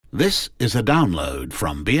This is a download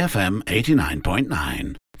from BFM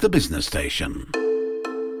 89.9, the business station.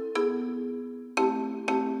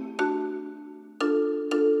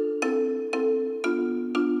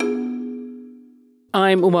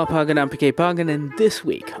 I'm Umar Pagan, PK Pagan, and this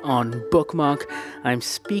week on Bookmark, I'm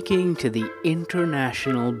speaking to the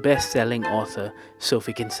international best-selling author,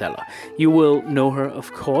 Sophie Kinsella. You will know her,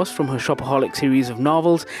 of course, from her Shopaholic series of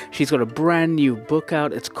novels. She's got a brand new book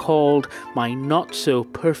out. It's called My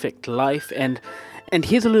Not-So-Perfect Life, and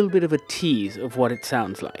here's a little bit of a tease of what it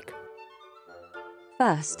sounds like.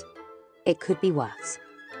 First, it could be worse.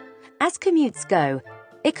 As commutes go,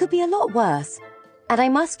 it could be a lot worse, and I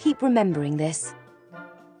must keep remembering this.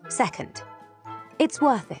 Second, it's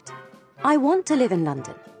worth it. I want to live in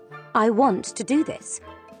London. I want to do this.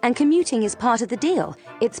 And commuting is part of the deal.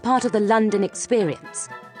 It's part of the London experience.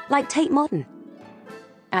 Like Tate Modern.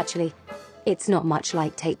 Actually, it's not much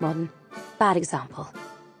like Tate Modern. Bad example.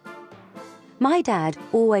 My dad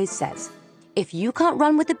always says, if you can't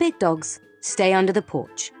run with the big dogs, stay under the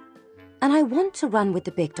porch. And I want to run with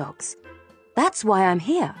the big dogs. That's why I'm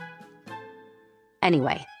here.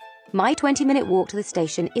 Anyway, my 20-minute walk to the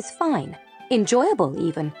station is fine, enjoyable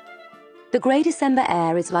even. The grey December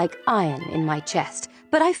air is like iron in my chest,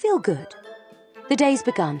 but I feel good. The day's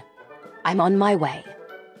begun. I'm on my way.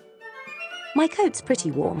 My coat's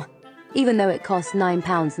pretty warm, even though it cost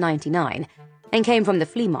 £9.99 and came from the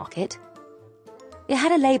flea market. It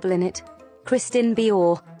had a label in it, Kristin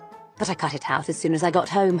Bior, but I cut it out as soon as I got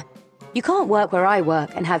home. You can't work where I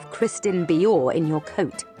work and have Kristin Bior in your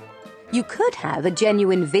coat. You could have a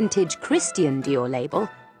genuine vintage Christian Dior label,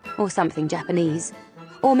 or something Japanese.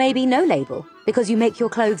 Or maybe no label, because you make your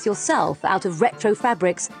clothes yourself out of retro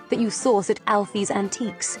fabrics that you source at Alfie's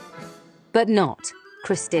Antiques. But not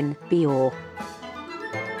Kristin Bior.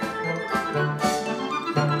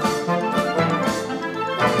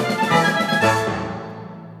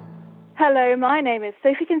 Hello, my name is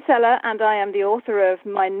Sophie Kinsella, and I am the author of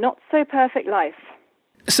My Not-So-Perfect Life.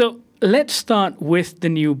 So let's start with the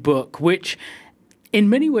new book, which in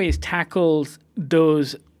many ways tackles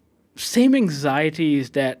those same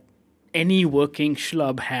anxieties that any working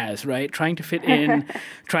schlub has, right? Trying to fit in,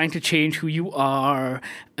 trying to change who you are,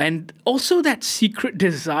 and also that secret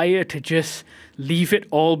desire to just leave it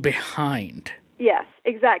all behind. Yes,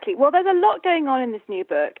 exactly. Well, there's a lot going on in this new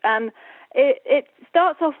book, and it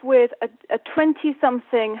starts off with a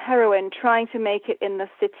 20-something heroine trying to make it in the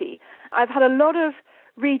city. I've had a lot of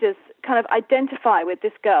readers kind of identify with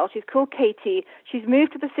this girl. She's called Katie. She's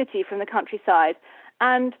moved to the city from the countryside,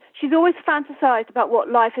 and she's always fantasized about what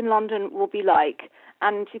life in London will be like.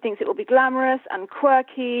 And she thinks it will be glamorous and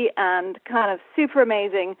quirky and kind of super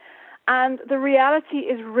amazing. And the reality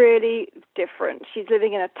is really different. She's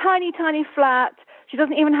living in a tiny, tiny flat. She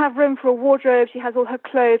doesn't even have room for a wardrobe. She has all her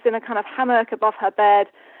clothes in a kind of hammock above her bed.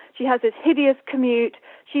 She has this hideous commute.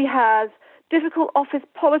 She has difficult office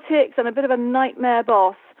politics and a bit of a nightmare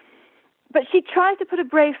boss. But she tries to put a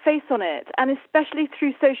brave face on it, and especially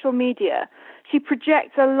through social media. She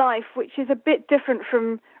projects a life which is a bit different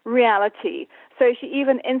from reality. So she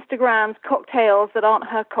even Instagrams cocktails that aren't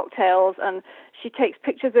her cocktails, and she takes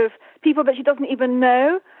pictures of people that she doesn't even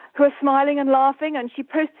know who are smiling and laughing, and she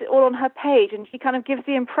posts it all on her page, and she kind of gives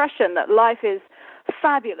the impression that life is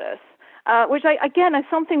fabulous. Which, again, is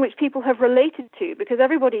something which people have related to, because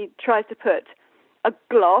everybody tries to put a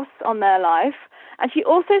gloss on their life. And she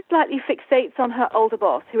also slightly fixates on her older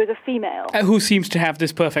boss, who is a female. Who seems to have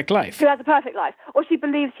this perfect life. Who has a perfect life, or she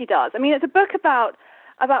believes she does. I mean, it's a book about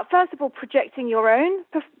first of all, projecting your own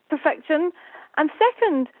perfection, and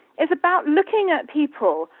second, it's about looking at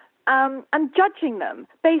people and judging them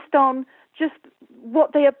based on just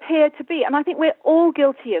what they appear to be. And I think we're all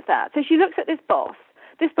guilty of that. So she looks at this boss.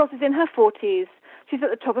 This boss is in her 40s. She's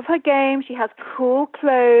at the top of her game. She has cool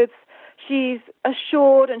clothes. She's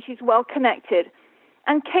assured and she's well connected.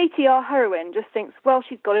 And Katie, our heroine, just thinks, well,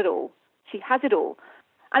 she's got it all. She has it all.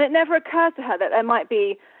 And it never occurs to her that there might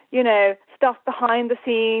be, stuff behind the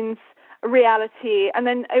scenes, a reality. And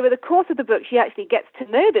then over the course of the book, she actually gets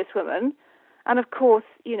to know this woman. And of course,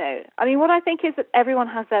 what I think is that everyone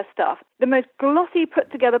has their stuff. The most glossy,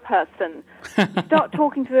 put-together person. You start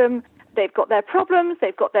talking to them. They've got their problems,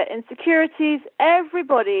 they've got their insecurities.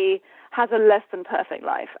 Everybody has a less than perfect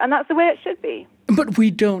life, and that's the way it should be. But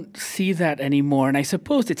we don't see that anymore, and I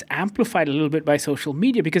suppose it's amplified a little bit by social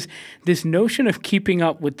media, because this notion of keeping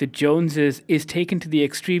up with the Joneses is taken to the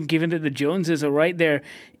extreme, given that the Joneses are right there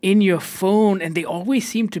in your phone, and they always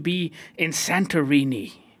seem to be in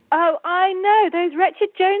Santorini. Oh, I know, those wretched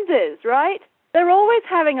Joneses, right? They're always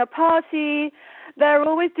having a party. they're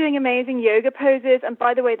always doing amazing yoga poses. And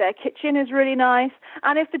by the way, their kitchen is really nice.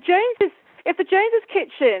 And if the Joneses'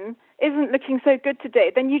 kitchen isn't looking so good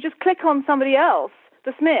today, then you just click on somebody else,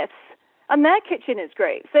 the Smiths, and their kitchen is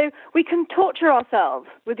great. So we can torture ourselves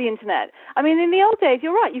with the internet. I mean, in the old days,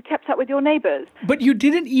 you're right, you kept up with your neighbors. But you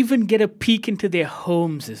didn't even get a peek into their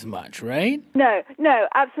homes as much, right? No,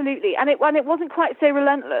 absolutely. And it wasn't quite so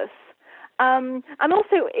relentless. And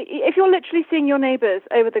also, if you're literally seeing your neighbors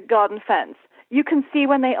over the garden fence, you can see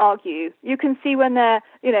when they argue. You can see when they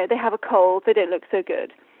have a cold, they don't look so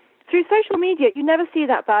good. Through social media, you never see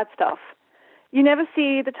that bad stuff. You never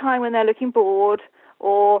see the time when they're looking bored,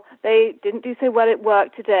 or they didn't do so well at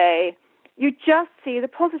work today. You just see the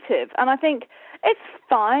positive. And I think it's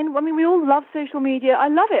fine. I mean, we all love social media. I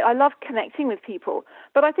love it. I love connecting with people.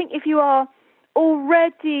 But I think if you are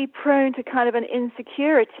already prone to kind of an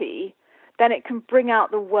insecurity, then it can bring out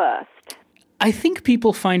the worst. I think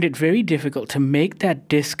people find it very difficult to make that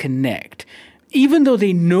disconnect, even though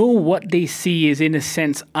they know what they see is in a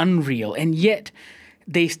sense unreal, and yet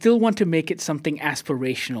they still want to make it something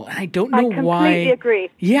aspirational. And I don't know why. I completely agree.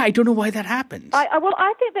 Yeah, I don't know why that happens.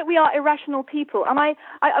 I think that we are irrational people. And I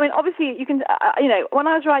mean, obviously, you can, when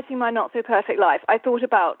I was writing My Not So Perfect Life, I thought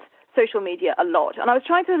about social media a lot. And I was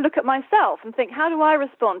trying to look at myself and think, how do I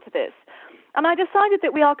respond to this? And I decided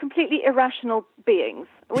that we are completely irrational beings.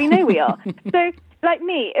 We know we are. So, like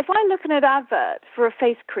me, if I look at an advert for a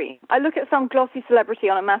face cream, I look at some glossy celebrity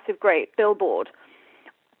on a massive, great billboard,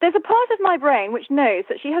 there's a part of my brain which knows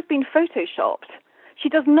that she has been photoshopped. She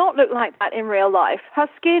does not look like that in real life. Her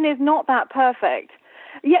skin is not that perfect.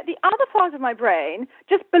 Yet the other part of my brain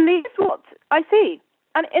just believes what I see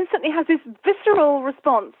and instantly has this visceral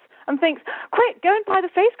response and thinks, quick, go and buy the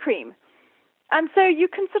face cream. And so you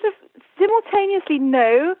can sort of simultaneously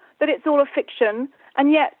know that it's all a fiction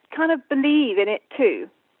and yet kind of believe in it too.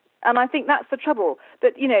 And I think that's the trouble,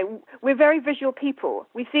 that, we're very visual people.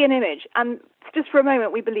 We see an image, and just for a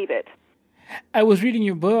moment, we believe it. I was reading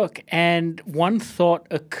your book, and one thought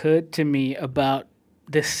occurred to me about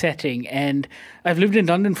the setting. And I've lived in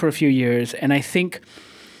London for a few years, and I think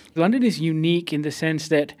London is unique in the sense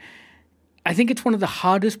that I think it's one of the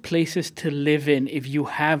hardest places to live in if you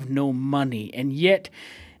have no money. And yet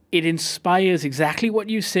it inspires exactly what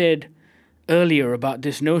you said earlier about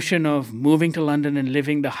this notion of moving to London and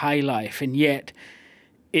living the high life. And yet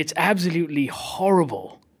it's absolutely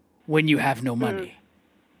horrible when you have no money.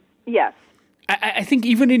 Yes. I think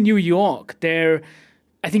even in New York, I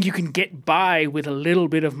think you can get by with a little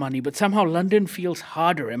bit of money, but somehow London feels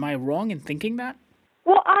harder. Am I wrong in thinking that?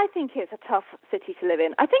 Well, I think it's a tough city to live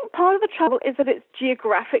in. I think part of the trouble is that it's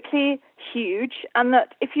geographically huge, and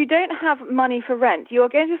that if you don't have money for rent, you're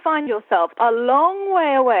going to find yourself a long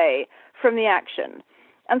way away from the action.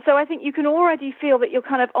 And so I think you can already feel that you're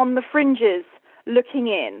kind of on the fringes looking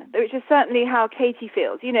in, which is certainly how Katie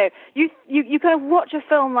feels. You kind of watch a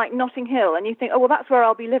film like Notting Hill and you think, oh, well, that's where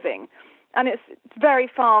I'll be living. And it's very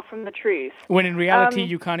far from the truth. When in reality,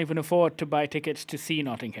 you can't even afford to buy tickets to see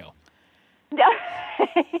Notting Hill.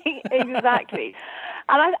 Exactly.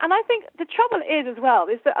 And I think the trouble is as well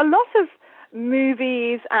is that a lot of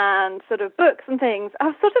movies and sort of books and things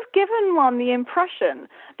have sort of given one the impression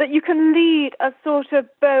that you can lead a sort of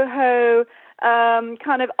boho,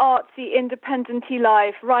 kind of artsy, independent-y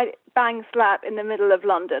life right bang slap in the middle of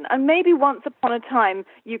London. And maybe once upon a time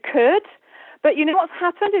you could, but you know what's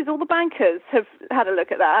happened is all the bankers have had a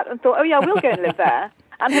look at that and thought, oh yeah, we'll go and live there.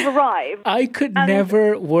 And have arrived. I could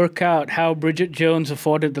never work out how Bridget Jones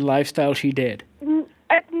afforded the lifestyle she did.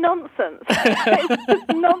 It's nonsense. It's just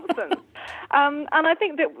nonsense. And I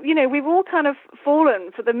think that, we've all kind of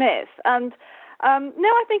fallen for the myth. And no,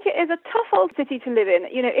 I think it is a tough old city to live in.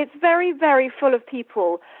 It's very, very full of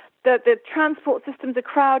people. The transport systems are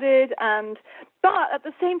crowded, but at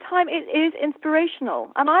the same time, it is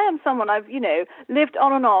inspirational. And I am someone, I've, lived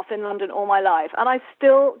on and off in London all my life, and I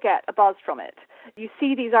still get a buzz from it. You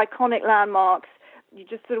see these iconic landmarks. You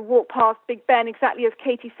just sort of walk past Big Ben, exactly as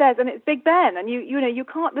Katie says, and it's Big Ben, and you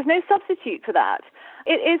can't. There's no substitute for that.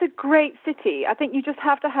 It is a great city. I think you just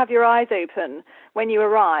have to have your eyes open when you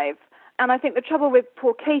arrive. And I think the trouble with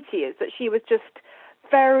poor Katie is that she was just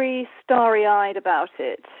very starry-eyed about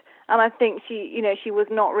it. And I think she was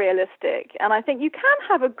not realistic. And I think you can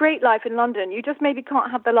have a great life in London. You just maybe can't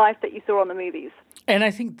have the life that you saw on the movies. And I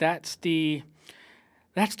think that's the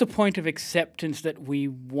point of acceptance that we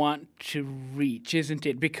want to reach, isn't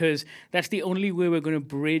it? Because that's the only way we're going to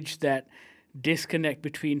bridge that disconnect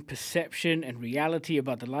between perception and reality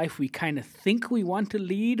about the life we kind of think we want to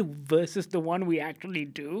lead versus the one we actually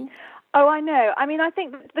do. Oh, I know. I mean, I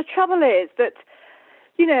think the trouble is that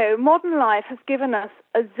modern life has given us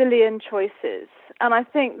a zillion choices. And I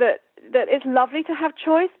think that it's lovely to have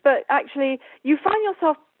choice, but actually you find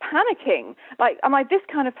yourself panicking. Like, am I this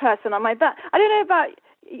kind of person? Am I that? I don't know about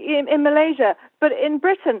in Malaysia, but in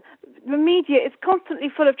Britain, the media is constantly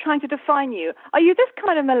full of trying to define you. Are you this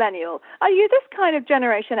kind of millennial? Are you this kind of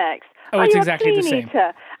Generation X? Oh, it's exactly the same.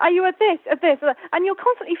 Eater? Are you a this? And you're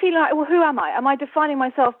constantly feeling like, well, who am I? Am I defining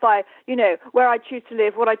myself by, where I choose to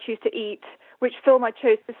live, what I choose to eat, which film I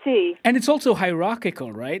chose to see? And it's also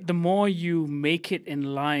hierarchical, right? The more you make it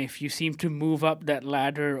in life, you seem to move up that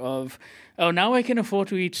ladder of, oh, now I can afford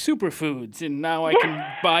to eat superfoods, and now I can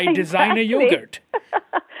buy designer yogurt.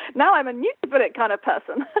 Now I'm a NutriBullet kind of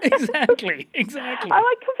person. Exactly.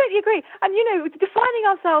 I completely agree. And, defining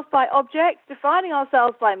ourselves by objects, defining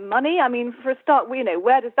ourselves by money, I mean, for a start,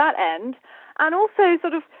 where does that end? And also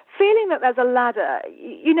sort of feeling that there's a ladder.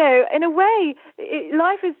 In a way,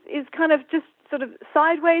 life is kind of just sort of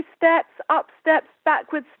sideways steps, up steps,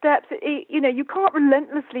 backwards steps. You can't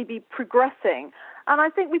relentlessly be progressing. And I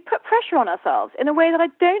think we put pressure on ourselves in a way that I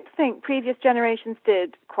don't think previous generations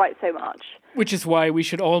did quite so much. Which is why we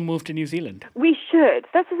should all move to New Zealand. We should.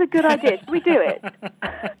 This is a good idea. Should we do it?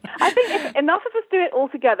 I think if enough of us do it all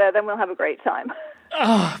together, then we'll have a great time.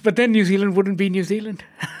 Oh, but then New Zealand wouldn't be New Zealand.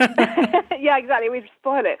 Yeah, exactly. We'd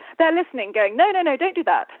spoil it. They're listening, going, no, don't do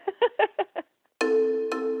that.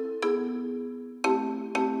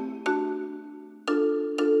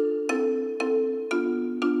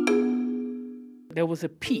 There was a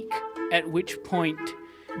peak at which point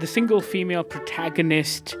the single female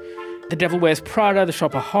protagonist, The Devil Wears Prada, the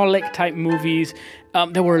shopaholic type movies,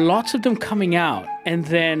 there were lots of them coming out. And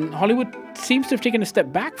then Hollywood seems to have taken a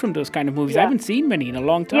step back from those kind of movies. Yeah. I haven't seen many in a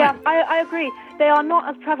long time. Yeah, I agree. They are not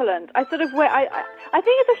as prevalent. I think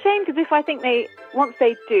it's a shame because once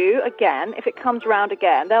they do again, if it comes around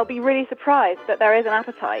again, they'll be really surprised that there is an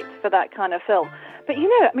appetite for that kind of film. But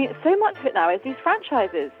so much of it now is these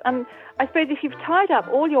franchises. And I suppose if you've tied up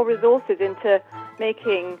all your resources into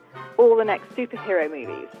making all the next superhero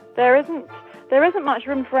movies, there isn't much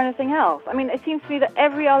room for anything else. I mean, it seems to me that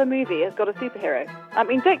every other movie has got a superhero. I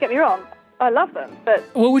mean, don't get me wrong, I love them, but...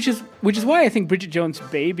 Well, which is why I think Bridget Jones'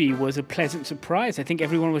 Baby was a pleasant surprise. I think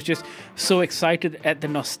everyone was just so excited at the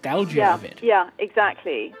nostalgia of it. Yeah,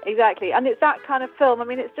 exactly. And it's that kind of film. I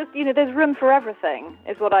mean, it's just, there's room for everything,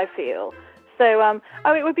 is what I feel. So,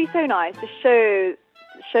 it would be so nice to show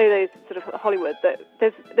those sort of Hollywood that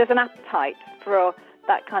there's an appetite for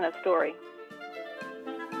that kind of story.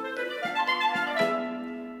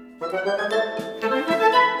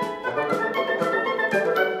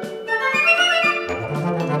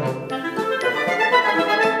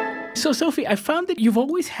 So, Sophie, I found that you've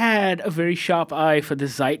always had a very sharp eye for the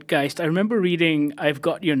zeitgeist. I remember reading I've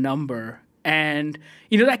Got Your Number, and,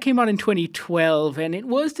 that came out in 2012, and it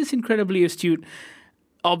was this incredibly astute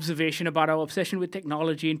observation about our obsession with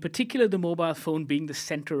technology, in particular the mobile phone being the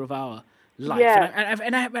center of our life. Yeah.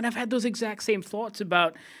 And I've had those exact same thoughts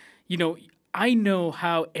about, I know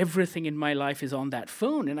how everything in my life is on that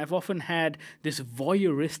phone, and I've often had this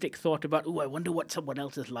voyeuristic thought about, I wonder what someone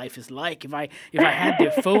else's life is like. If I had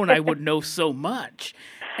their phone, I would know so much.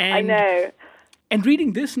 And, I know. And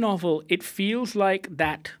reading this novel, it feels like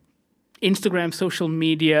that Instagram, social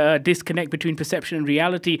media, disconnect between perception and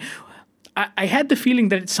reality. I had the feeling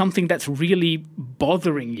that it's something that's really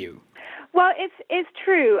bothering you. Well, it's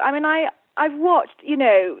true. I mean, I've watched,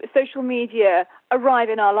 social media arrive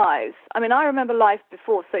in our lives. I mean, I remember life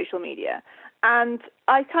before social media, and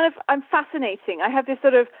I'm fascinating. I have this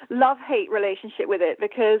sort of love-hate relationship with it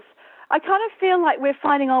because I kind of feel like we're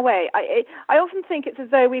finding our way. I often think it's as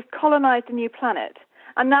though we've colonized a new planet,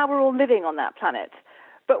 and now we're all living on that planet.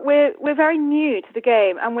 But we're very new to the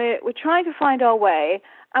game, and we're trying to find our way,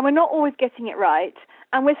 and we're not always getting it right,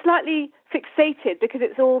 and we're slightly fixated because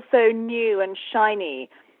it's all so new and shiny.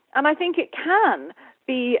 And I think it can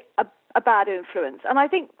be a bad influence. And I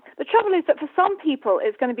think the trouble is that for some people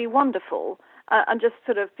it's going to be wonderful and just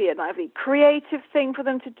sort of be a lovely creative thing for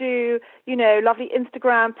them to do, lovely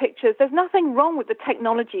Instagram pictures. There's nothing wrong with the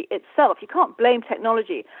technology itself. You can't blame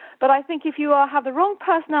technology. But I think if you have the wrong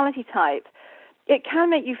personality type, it can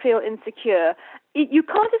make you feel insecure. You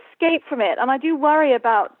can't escape from it. And I do worry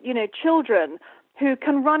about, children who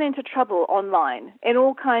can run into trouble online in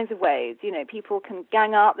all kinds of ways. People can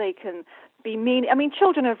gang up, they can be mean. I mean,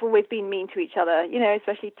 children have always been mean to each other,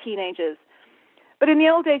 especially teenagers. But in the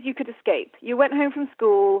old days, you could escape. You went home from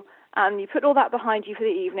school and you put all that behind you for the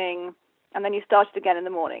evening, and then you started again in the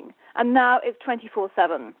morning. And now it's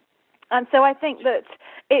 24/7. And so I think that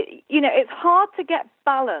it's hard to get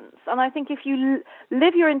balance. And I think if you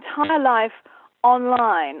live your entire life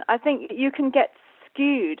online, I think you can get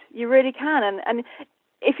skewed. You really can. And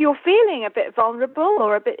if you're feeling a bit vulnerable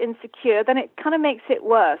or a bit insecure, then it kind of makes it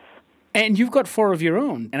worse. And you've got 4 of your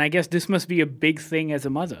own, and I guess this must be a big thing as a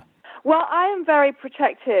mother. Well, I am very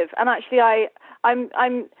protective, and actually I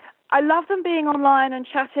love them being online and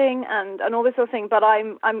chatting and all this sort of thing, but I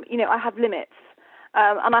have limits.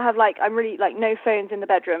 And I have I'm really no phones in the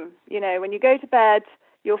bedroom. When you go to bed,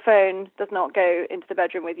 your phone does not go into the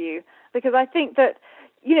bedroom with you, because I think that,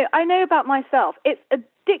 I know about myself, it's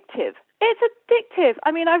addictive. It's addictive.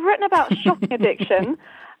 I mean, I've written about shopping addiction,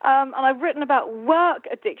 and I've written about work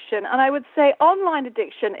addiction, and I would say online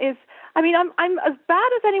addiction is, I'm as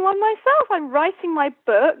bad as anyone myself. I'm writing my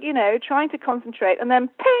book, trying to concentrate, and then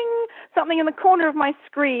ping, something in the corner of my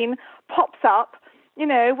screen pops up,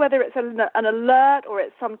 whether it's an alert or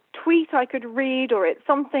it's some tweet I could read or it's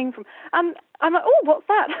something from, and I'm like, oh, what's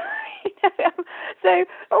that? So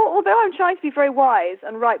although I'm trying to be very wise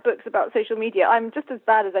and write books about social media, I'm just as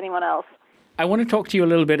bad as anyone else. I want to talk to you a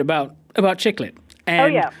little bit about chick-lit.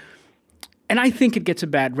 And I think it gets a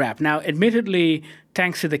bad rap. Now, admittedly,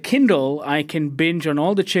 thanks to the Kindle, I can binge on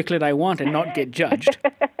all the chick-lit I want and not get judged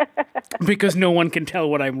because no one can tell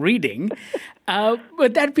what I'm reading.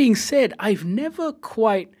 But that being said, I've never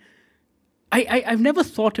thought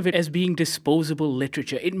of it as being disposable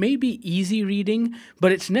literature. It may be easy reading,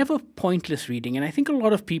 but it's never pointless reading. And I think a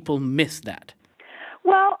lot of people miss that.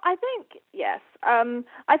 Well, I think, yes.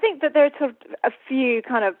 I think that there are sort of a few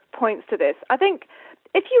kind of points to this. I think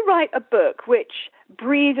if you write a book which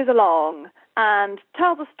breezes along and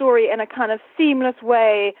tells a story in a kind of seamless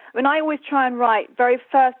way, I always try and write very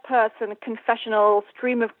first-person, confessional,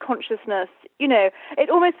 stream of consciousness. It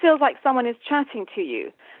almost feels like someone is chatting to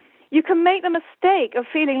you. You can make the mistake of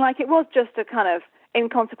feeling like it was just a kind of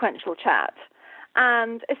inconsequential chat.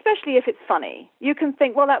 And especially if it's funny, you can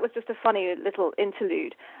think, well, that was just a funny little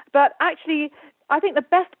interlude. But actually, I think the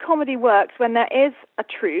best comedy works when there is a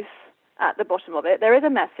truth at the bottom of it. There is a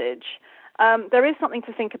message. There is something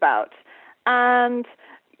to think about. And,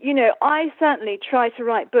 I certainly try to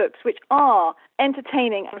write books which are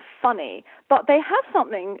entertaining and funny, but they have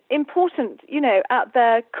something important, at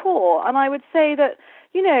their core. And I would say that,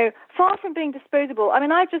 far from being disposable,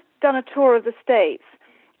 I've just done a tour of the States,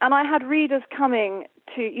 and I had readers coming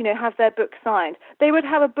to, have their book signed. They would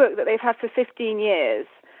have a book that they've had for 15 years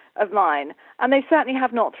of mine, and they certainly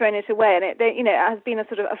have not thrown it away, and it has been a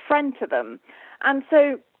sort of a friend to them. And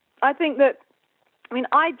so I think that,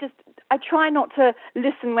 I try not to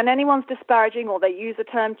listen when anyone's disparaging or they use the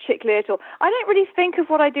term chick-lit, or I don't really think of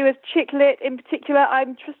what I do as chick-lit in particular.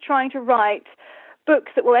 I'm just trying to write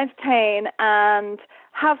books that will entertain and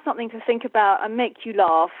have something to think about and make you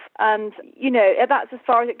laugh. And, that's as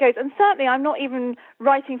far as it goes. And certainly I'm not even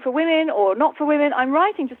writing for women or not for women. I'm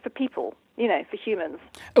writing just for people, for humans.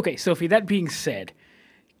 Okay, Sophie, that being said,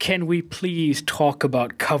 can we please talk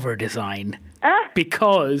about cover design?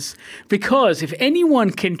 Because if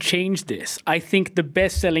anyone can change this, I think the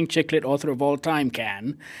best-selling chick-lit author of all time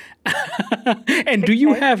can. And do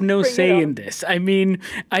you have no say in this?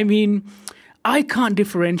 I can't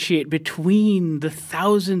differentiate between the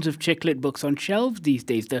thousands of chick-lit books on shelves these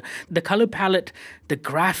days. The color palette, the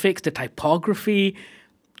graphics, the typography.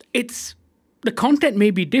 The content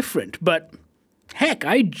may be different, but heck,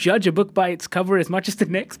 I judge a book by its cover as much as the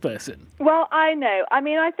next person. Well, I know.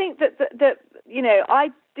 I think that I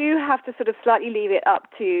do have to sort of slightly leave it up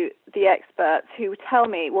to the experts who tell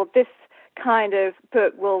me, well, this kind of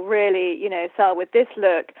book will really, sell with this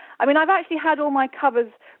look. I've actually had all my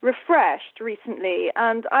covers refreshed recently,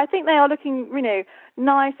 and I think they are looking,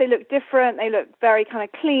 nice. They look different. They look very kind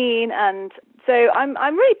of clean, and so I'm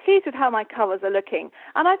really pleased with how my covers are looking.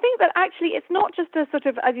 And I think that actually it's not just a sort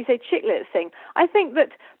of, as you say, chick-lit thing. I think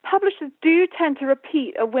that publishers do tend to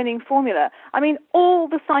repeat a winning formula. All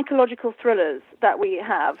the psychological thrillers that we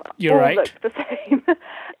have all look the same.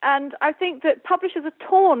 And I think that publishers are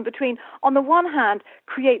torn between, on the one hand,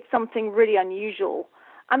 create something really unusual,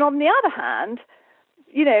 and on the other hand,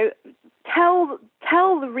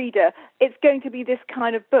 tell the reader it's going to be this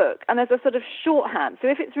kind of book, and there's a sort of shorthand. So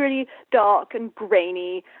if it's really dark and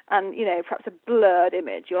grainy and, perhaps a blurred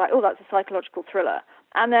image, you're like, oh, that's a psychological thriller.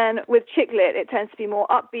 And then with chick-lit, it tends to be more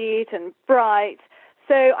upbeat and bright.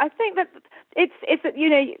 So I think that it's that,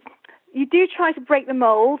 you do try to break the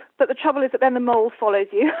mold, but the trouble is that then the mold follows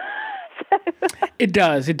you. It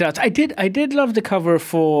does. I did love the cover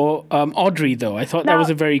for Audrey, though. I thought that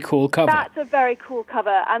was a very cool cover. That's a very cool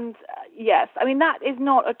cover, and yes, that is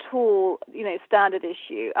not at all, standard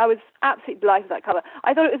issue. I was absolutely delighted with that cover.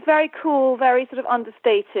 I thought it was very cool, very sort of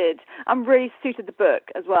understated, and really suited the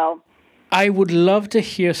book as well. I would love to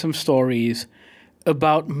hear some stories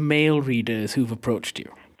about male readers who've approached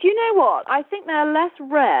you? Do you know what? I think they're less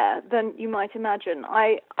rare than you might imagine.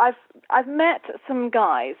 I've met some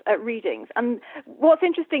guys at readings, and what's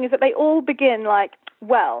interesting is that they all begin like,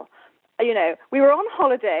 well, we were on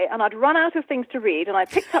holiday and I'd run out of things to read and I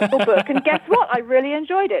picked up your book and guess what? I really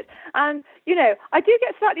enjoyed it. And, I do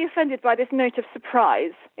get slightly offended by this note of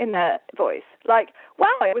surprise in their voice. Like,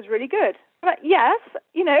 wow, it was really good. But yes,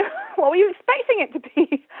 what were you expecting it to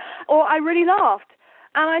be? Or I really laughed.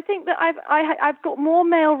 And I think that I've got more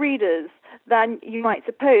male readers than you might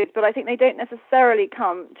suppose, but I think they don't necessarily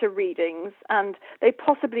come to readings, and they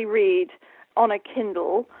possibly read on a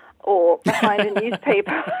Kindle or behind a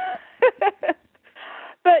newspaper.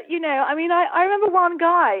 But, I remember one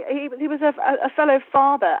guy, he was a fellow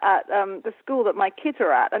father at the school that my kids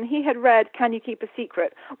are at, and he had read Can You Keep a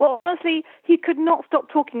Secret? Well, honestly, he could not stop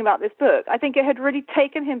talking about this book. I think it had really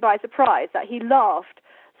taken him by surprise that he laughed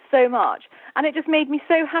so much. And it just made me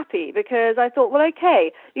so happy because I thought, well,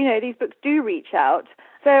 okay, these books do reach out.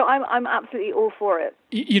 So I'm absolutely all for it.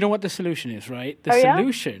 You know what the solution is, right? The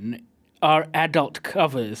solution are adult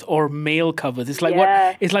covers or male covers. It's like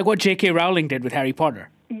what J.K. Rowling did with Harry Potter.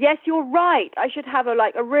 Yes, you're right. I should have a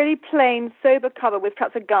really plain, sober cover with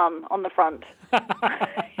perhaps a gun on the front.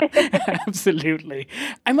 Absolutely.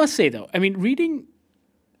 I must say, though, reading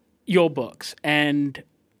your books, and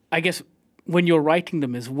I guess when you're writing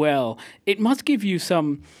them as well, it must give you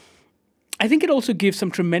I think it also gives some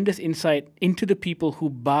tremendous insight into the people who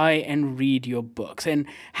buy and read your books. And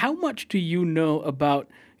how much do you know about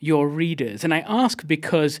your readers? And I ask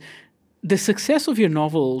because the success of your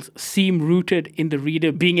novels seem rooted in the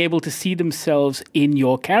reader being able to see themselves in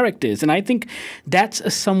your characters. And I think that's a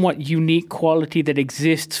somewhat unique quality that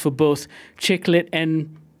exists for both chick lit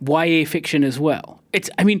and YA fiction as well.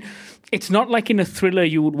 It's not like in a thriller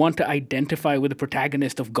you would want to identify with the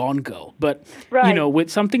protagonist of Gone Girl. But, with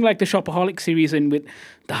something like the Shopaholic series and with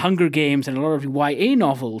the Hunger Games and a lot of YA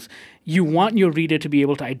novels, you want your reader to be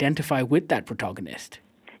able to identify with that protagonist.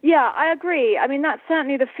 Yeah, I agree. That's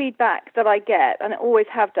certainly the feedback that I get, and I always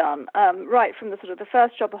have done. Right from the sort of the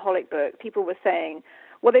first Shopaholic book, people were saying,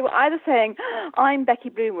 well, they were either saying, I'm Becky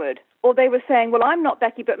Bloomwood, or they were saying, well, I'm not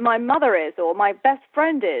Becky, but my mother is, or my best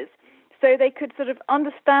friend is. So they could sort of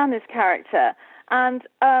understand this character. And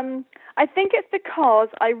I think it's because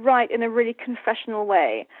I write in a really confessional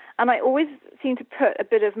way. And I always seem to put a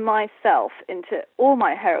bit of myself into all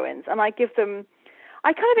my heroines. And I kind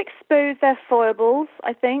of expose their foibles,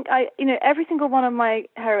 I think. Every single one of my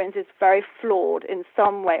heroines is very flawed in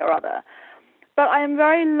some way or other. But I am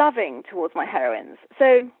very loving towards my heroines.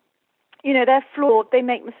 So, they're flawed, they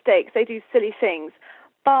make mistakes, they do silly things.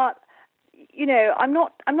 But I'm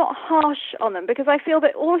not harsh on them because I feel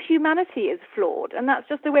that all humanity is flawed, and that's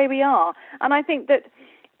just the way we are. And I think that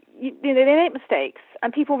they make mistakes,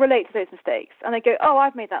 and people relate to those mistakes, and they go, "Oh,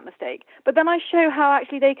 I've made that mistake." But then I show how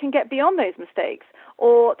actually they can get beyond those mistakes,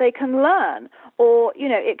 or they can learn, or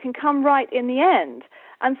it can come right in the end.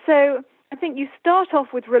 And so I think you start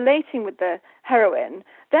off with relating with the heroine.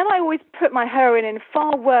 Then I always put my heroine in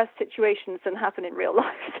far worse situations than happen in real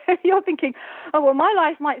life. So you're thinking, oh, well, my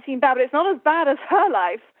life might seem bad, but it's not as bad as her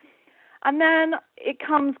life. And then it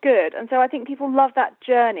comes good. And so I think people love that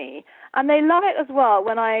journey. And they love it as well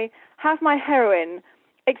when I have my heroine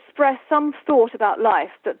express some thought about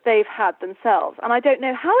life that they've had themselves. And I don't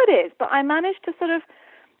know how it is, but I manage to sort of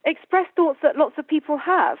express thoughts that lots of people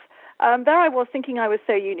have. There I was thinking I was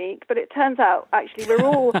so unique, but it turns out actually we're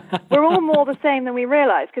all more the same than we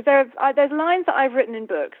realize. Because there's lines that I've written in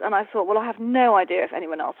books, and I thought, well, I have no idea if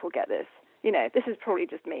anyone else will get this. This is probably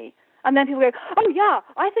just me. And then people go, oh yeah,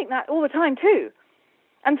 I think that all the time too.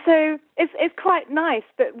 And so it's quite nice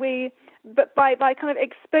that but by kind of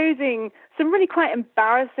exposing some really quite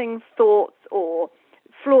embarrassing thoughts or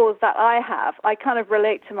flaws that I have, I kind of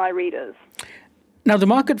relate to my readers. Now, the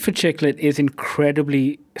market for chick lit is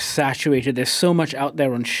incredibly saturated. There's so much out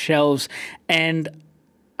there on shelves. And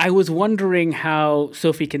I was wondering how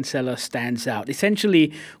Sophie Kinsella stands out.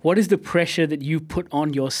 Essentially, what is the pressure that you put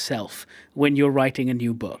on yourself when you're writing a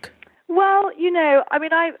new book? Well,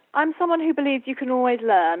 I'm someone who believes you can always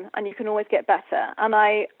learn and you can always get better. And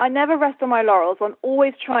I never rest on my laurels. I'm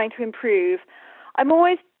always trying to improve. I'm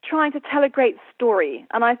always trying to tell a great story.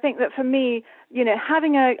 And I think that for me,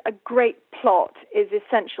 having a great plot is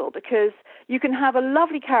essential because you can have a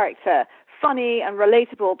lovely character, funny and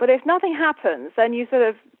relatable, but if nothing happens, then you sort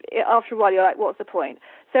of, after a while, you're like, what's the point?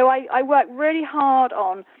 So I work really hard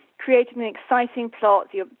on creating an exciting plot.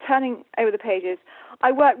 You're turning over the pages.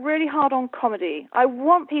 I work really hard on comedy. I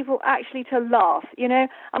want people actually to laugh, and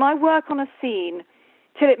I work on a scene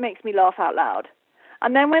till it makes me laugh out loud.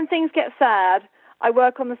 And then when things get sad, I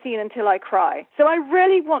work on the scene until I cry. So I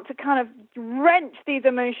really want to kind of wrench these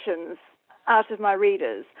emotions out of my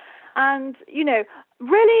readers. And,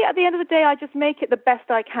 really at the end of the day, I just make it the best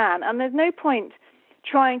I can. And there's no point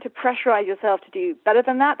trying to pressurize yourself to do better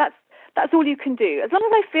than that. That's all you can do. As long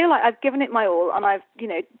as I feel like I've given it my all and I've,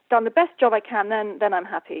 done the best job I can, then I'm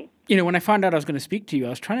happy. When I found out I was going to speak to you, I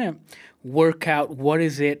was trying to work out what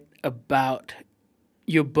is it about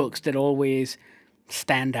your books that always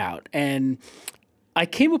stand out. And I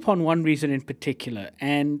came upon one reason in particular,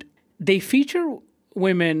 and they feature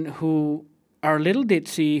women who are a little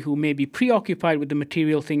ditzy, who may be preoccupied with the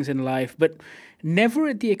material things in life, but never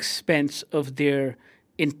at the expense of their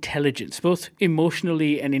intelligence, both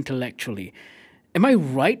emotionally and intellectually. Am I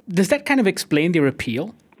right? Does that kind of explain their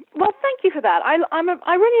appeal? Well, thank you for that. I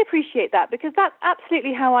really appreciate that, because that's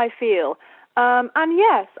absolutely how I feel. And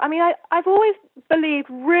yes, I've always believed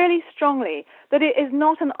really strongly that it is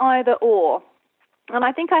not an either or. And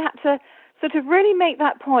I think I had to sort of really make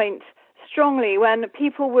that point strongly when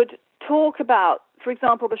people would talk about, for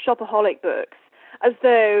example, the shopaholic books, as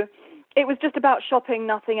though it was just about shopping,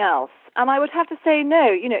 nothing else. And I would have to say, no,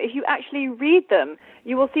 if you actually read them,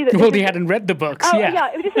 you will see that... Well, they hadn't read the books, yeah.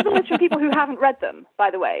 This is always from people who haven't read them,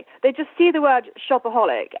 by the way. They just see the word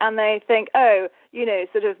shopaholic and they think,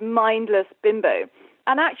 sort of mindless bimbo.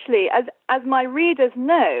 And actually, as my readers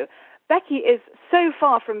know, Becky is so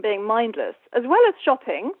far from being mindless, as well as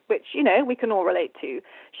shopping, which, we can all relate to.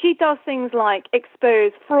 She does things like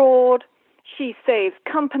expose fraud, she saves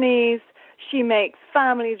companies, she makes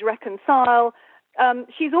families reconcile.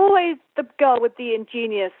 She's always the girl with the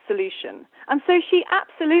ingenious solution. And so she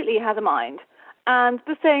absolutely has a mind. And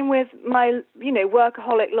the same with my,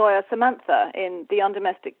 workaholic lawyer Samantha in The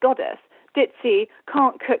Undomestic Goddess. Ditzy,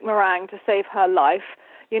 can't cook meringue to save her life,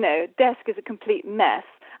 desk is a complete mess,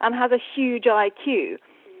 and has a huge IQ.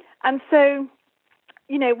 And so,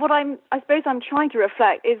 what I suppose I'm trying to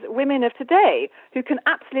reflect is women of today who can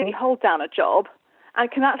absolutely hold down a job and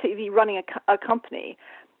can absolutely be running a company,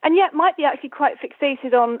 and yet might be actually quite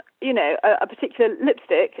fixated on, a particular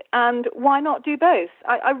lipstick, and why not do both?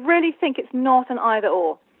 I really think it's not an either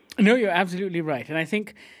or. No, you're absolutely right. And I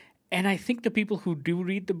think the people who do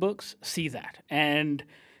read the books see that. And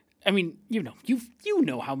you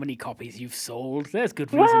know how many copies you've sold. There's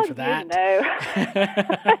good reason for that.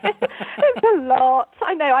 It's a lot.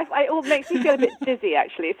 I know. It makes me feel a bit dizzy,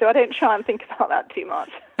 actually, so I don't try and think about that too much.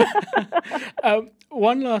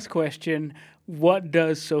 One last question. What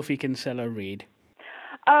does Sophie Kinsella read?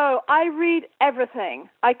 Oh, I read everything.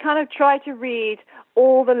 I kind of try to read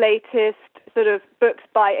all the latest sort of books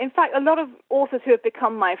by, in fact, a lot of authors who have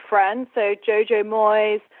become my friends, so Jojo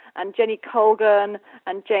Moyes and Jenny Colgan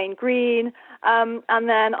and Jane Green. And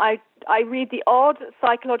then I read the odd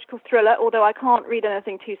psychological thriller, although I can't read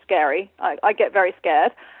anything too scary. I get very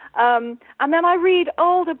scared. And then I read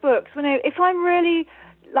older books. If I'm really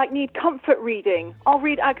need comfort reading, I'll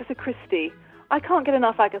read Agatha Christie. I can't get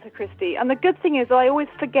enough Agatha Christie. And the good thing is I always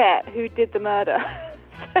forget who did the murder.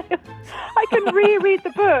 So I can reread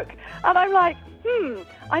the book. And I'm like,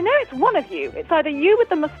 I know it's one of you. It's either you with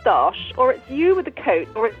the moustache, or it's you with the coat,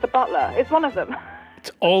 or it's the butler. It's one of them.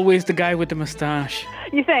 It's always the guy with the moustache.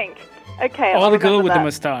 You think? Okay. Or the girl with the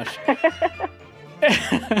moustache.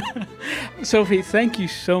 Sophie, thank you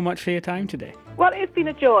so much for your time today. Well, it's been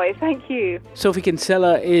a joy. Thank you. Sophie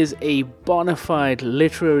Kinsella is a bona fide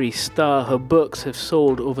literary star. Her books have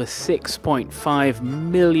sold over 6.5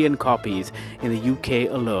 million copies in the UK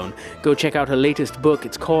alone. Go check out her latest book.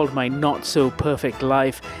 It's called My Not So Perfect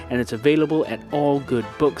Life, and it's available at all good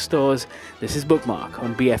bookstores. This is Bookmark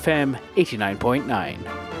on BFM 89.9.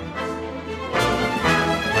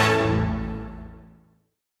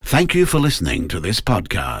 Thank you for listening to this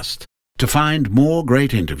podcast. To find more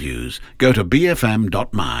great interviews, go to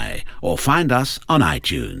bfm.my or find us on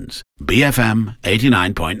iTunes. BFM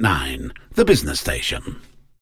 89.9, the business station.